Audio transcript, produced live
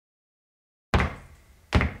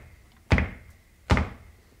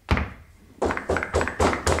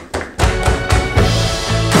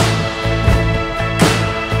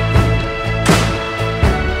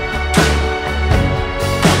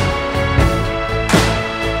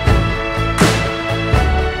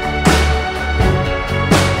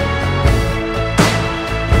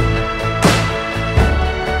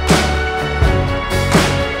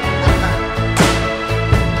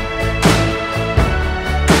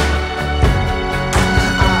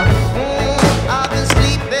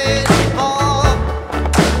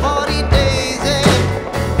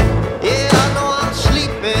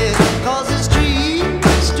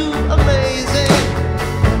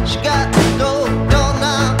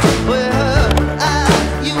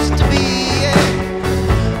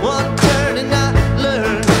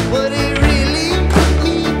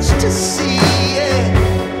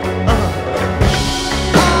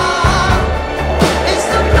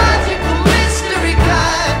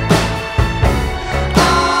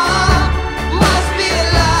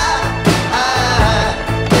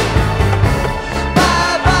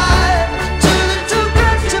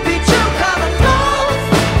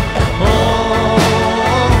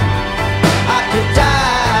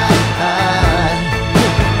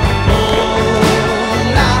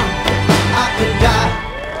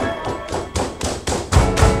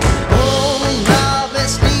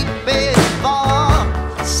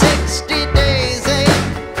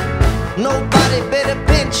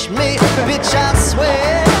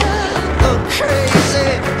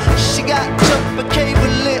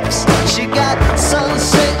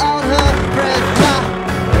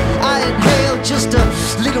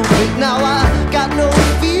Now I got no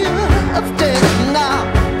fear of death now.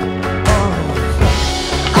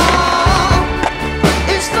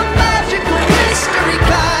 It's the magical mystery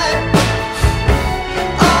kind.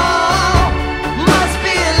 Must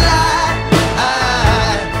be a lie.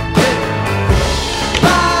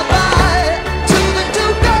 Bye bye to the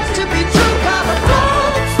too good to be true kind of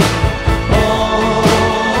clothes.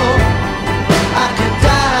 I could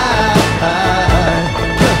die.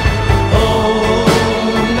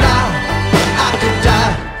 Now I could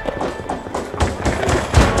die.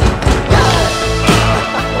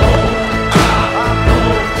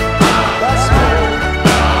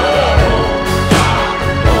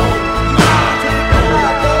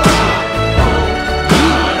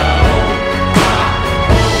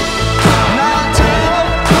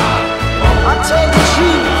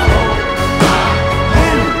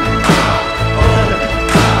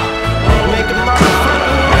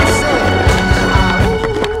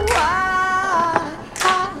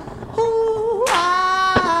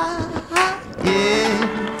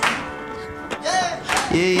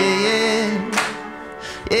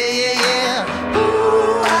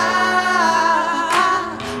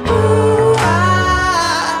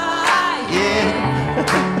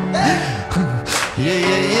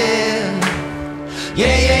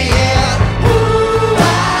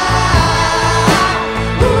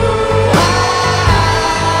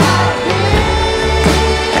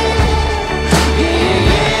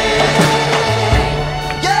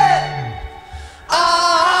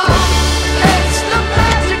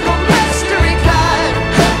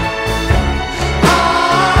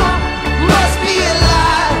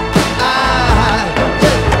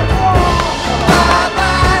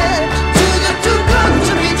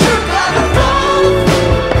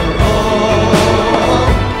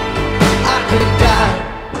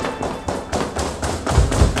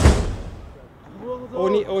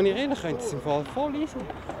 Ohne Rennen könnte es im Fall voll easy.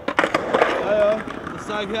 Ja, das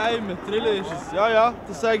sage ich immer. Trillen ist es. Ja,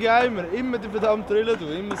 das sage ich immer. Immer die verdammte Trillen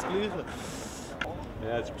tun, immer das Gleiche.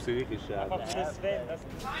 Ja, das ist psychisch. Ja.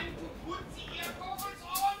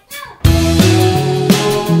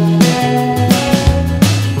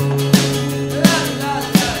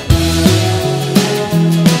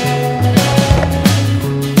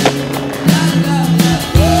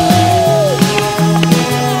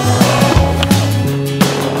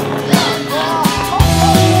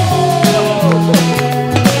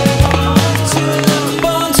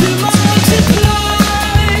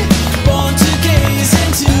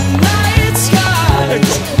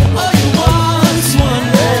 All you want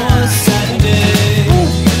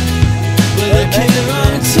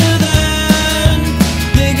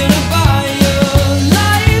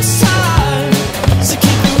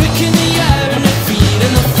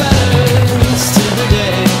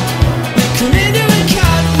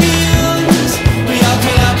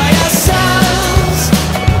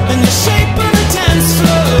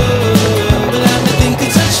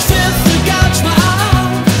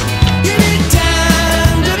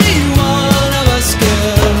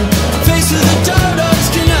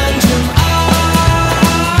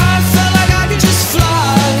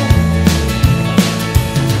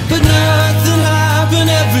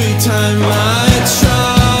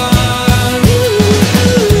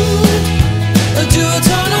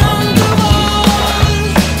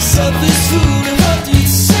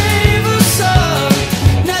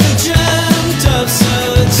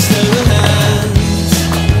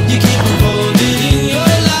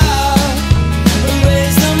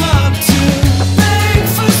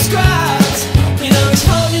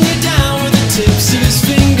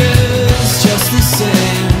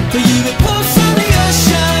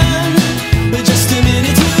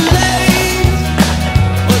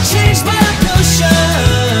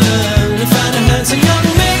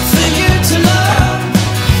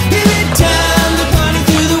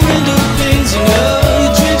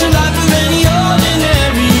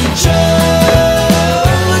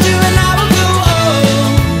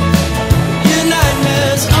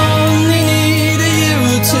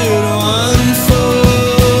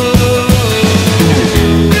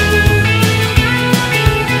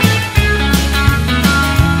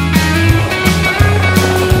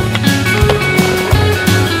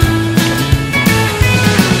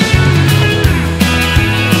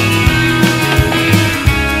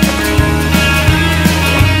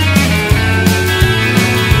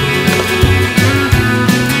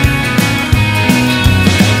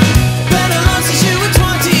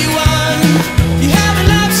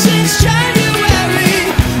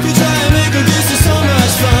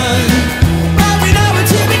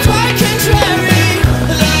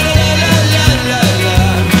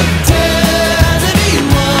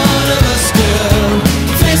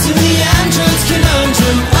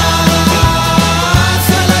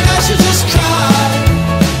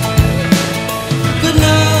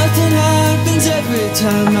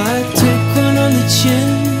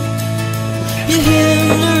You're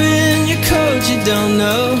hindering your coat, you don't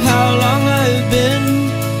know how long I've been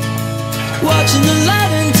watching the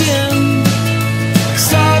light and dim,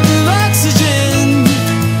 starved of oxygen.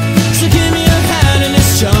 So give me your hand and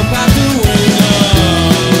let's jump out the window.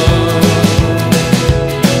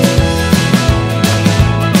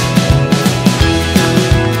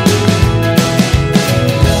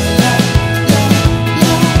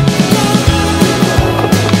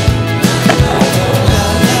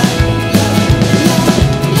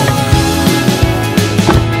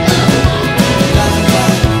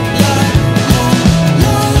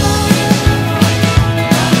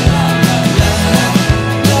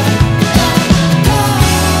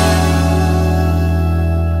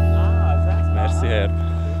 Merci, Herr.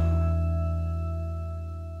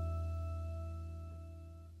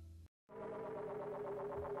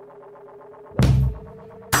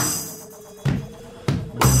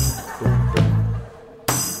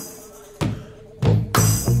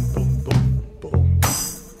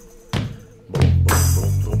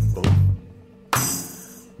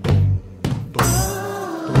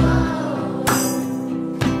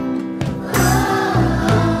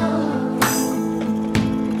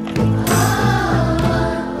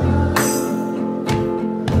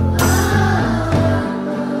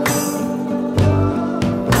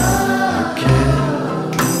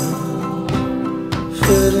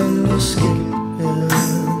 Fit in your skin,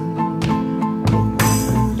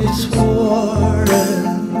 it's worn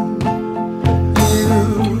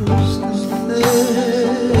used to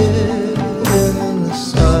thin, and the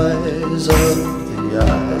size of the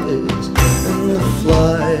eyes and the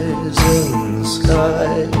flies in the sky.